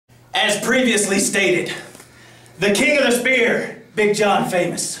As previously stated, the King of the Spear, Big John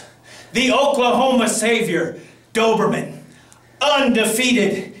Famous, the Oklahoma Savior, Doberman,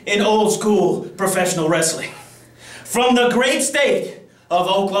 undefeated in old school professional wrestling. From the great state of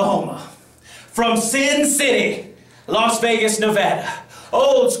Oklahoma, from Sin City, Las Vegas, Nevada,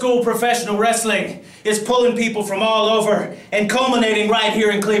 old school professional wrestling is pulling people from all over and culminating right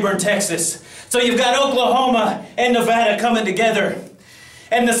here in Cleburne, Texas. So you've got Oklahoma and Nevada coming together.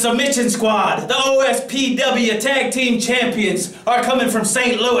 And the Submission Squad, the OSPW Tag Team Champions, are coming from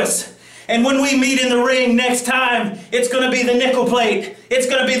St. Louis. And when we meet in the ring next time, it's going to be the Nickel Plate, it's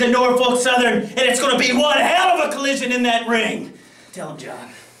going to be the Norfolk Southern, and it's going to be one hell of a collision in that ring. Tell him, John.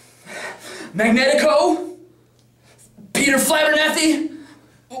 Magnetico? Peter Flabernathy?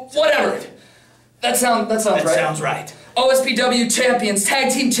 Whatever. That sounds right. That sounds right. OSPW champions,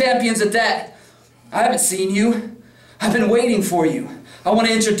 tag team champions at that. I haven't seen you. I've been waiting for you. I want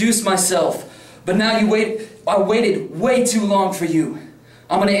to introduce myself, but now I waited way too long for you.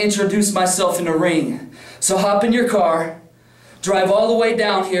 I'm going to introduce myself in the ring. So hop in your car, drive all the way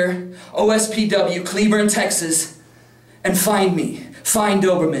down here, OSPW, Cleburne, Texas, and find me. Find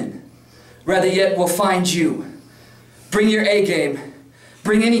Doberman. Rather yet, we'll find you. Bring your A game.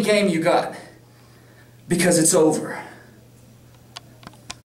 Bring any game you got. Because it's over.